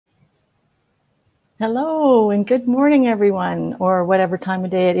Hello and good morning, everyone, or whatever time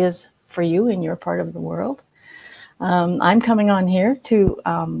of day it is for you in your part of the world. I'm coming on here to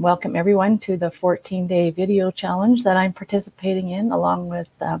welcome everyone to the 14-day video challenge that I'm participating in, along with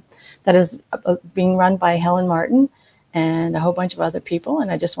that is being run by Helen Martin and a whole bunch of other people. And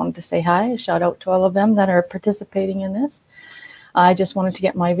I just wanted to say hi, a shout out to all of them that are participating in this. I just wanted to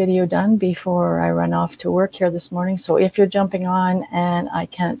get my video done before I run off to work here this morning. So if you're jumping on and I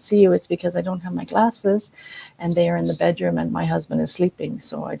can't see you, it's because I don't have my glasses and they are in the bedroom and my husband is sleeping.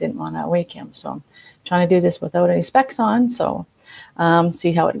 So I didn't want to wake him. So I'm trying to do this without any specs on. So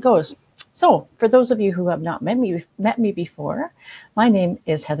see how it goes. So for those of you who have not met me before, my name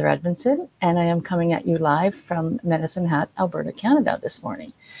is Heather Edmondson and I am coming at you live from Medicine Hat, Alberta, Canada this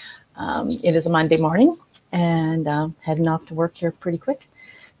morning. It is a Monday morning. And heading off to work here pretty quick.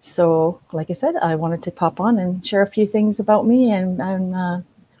 So, like I said, I wanted to pop on and share a few things about me and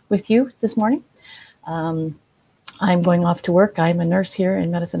with you this morning. I'm going off to work. I'm a nurse here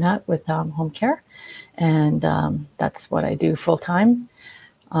in Medicine Hat with home care, and that's what I do full time,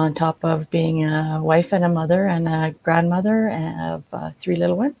 on top of being a wife and a mother and a grandmother of 3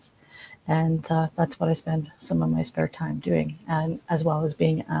 little ones. And that's what I spend some of my spare time doing, and as well as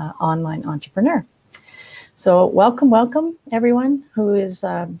being an online entrepreneur. So welcome everyone who is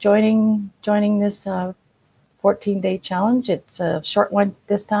joining this 14-day challenge. It's a short one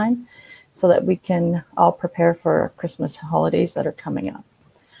this time so that we can all prepare for Christmas holidays that are coming up.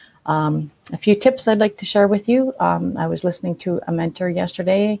 A few tips I'd like to share with you. I was listening to a mentor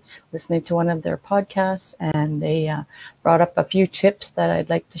yesterday, listening to one of their podcasts, and they brought up a few tips that I'd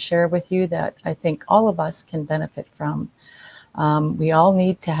like to share with you that I think all of us can benefit from. We all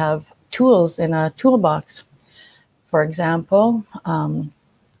need to have tools in a toolbox. For example,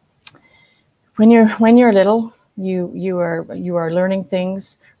 when you're little, you are learning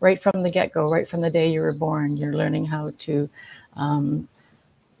things right from the get-go, right from the day you were born. You're learning how to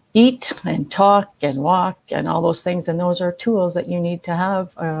eat and talk and walk and all those things, and those are tools that you need to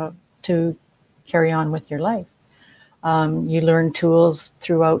have to carry on with your life. You learn tools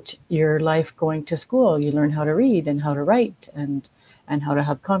throughout your life going to school. You learn how to read and how to write and how to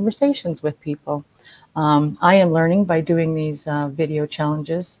have conversations with people. I am learning by doing these video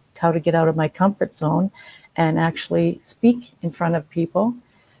challenges how to get out of my comfort zone and actually speak in front of people,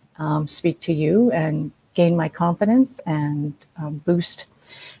 speak to you and gain my confidence and boost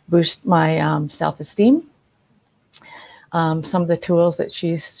my self-esteem. Some of the tools that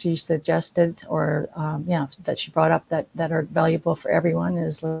she suggested or that she brought up that are valuable for everyone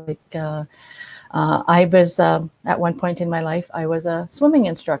is like I was, at one point in my life, I was a swimming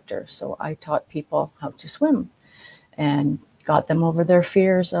instructor. So I taught people how to swim and got them over their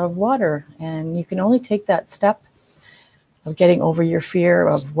fears of water. And you can only take that step of getting over your fear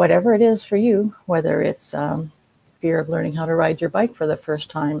of whatever it is for you, whether it's fear of learning how to ride your bike for the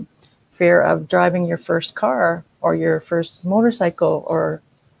first time, fear of driving your first car or your first motorcycle or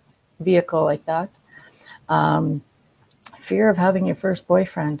vehicle like that. Fear of having your first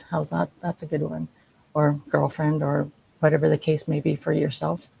boyfriend. How's that? That's a good one. Or girlfriend, or whatever the case may be for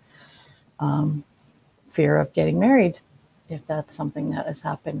yourself. Fear of getting married, if that's something that has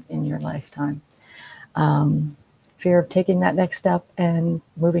happened in your lifetime. Fear of taking that next step and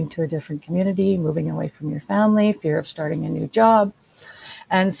moving to a different community, moving away from your family, fear of starting a new job.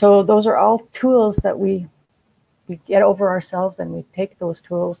 And so those are all tools that we get over ourselves, and we take those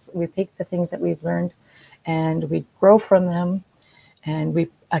tools, we take the things that we've learned, and we grow from them, and we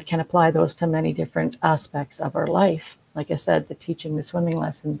can apply those to many different aspects of our life. Like I said, the teaching the swimming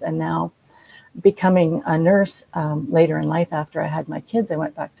lessons, and now becoming a nurse later in life. After I had my kids, I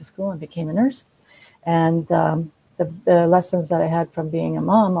went back to school and became a nurse. And the lessons that I had from being a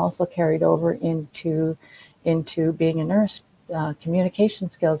mom also carried over into being a nurse.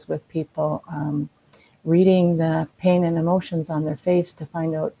 Communication skills with people, reading the pain and emotions on their face to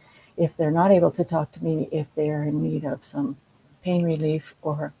find out if they're not able to talk to me, if they are in need of some pain relief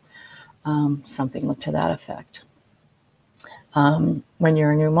or something to that effect. When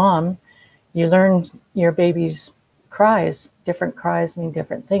you're a new mom, you learn your baby's cries. Different cries mean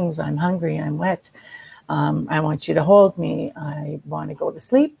different things. I'm hungry, I'm wet, I want you to hold me, I want to go to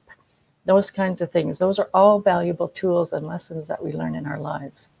sleep. Those kinds of things. Those are all valuable tools and lessons that we learn in our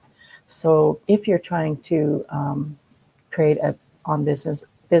lives. So if you're trying to create a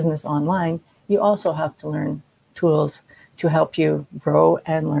business online, you also have to learn tools to help you grow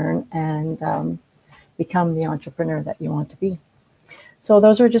and learn and become the entrepreneur that you want to be. So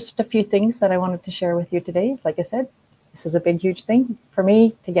those are just a few things that I wanted to share with you today. Like I said, this is a big, huge thing for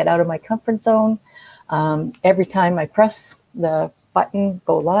me to get out of my comfort zone. Every time I press the button,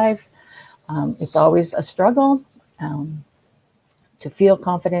 go live, It's always a struggle to feel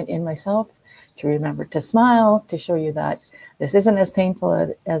confident in myself, to remember to smile, to show you that this isn't as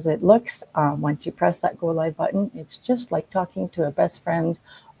painful as it looks. Once you press that go live button, it's just like talking to a best friend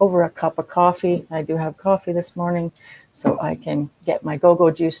over a cup of coffee. I do have coffee this morning, so I can get my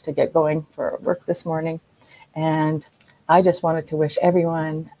go-go juice to get going for work this morning. And I just wanted to wish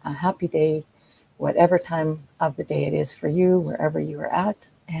everyone a happy day, whatever time of the day it is for you, wherever you are at.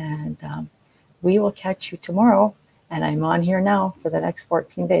 And we will catch you tomorrow. And I'm on here now for the next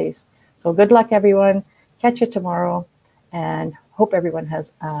 14 days. So good luck, everyone. Catch you tomorrow. And hope everyone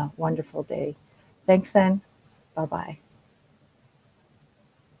has a wonderful day. Thanks then. Bye-bye.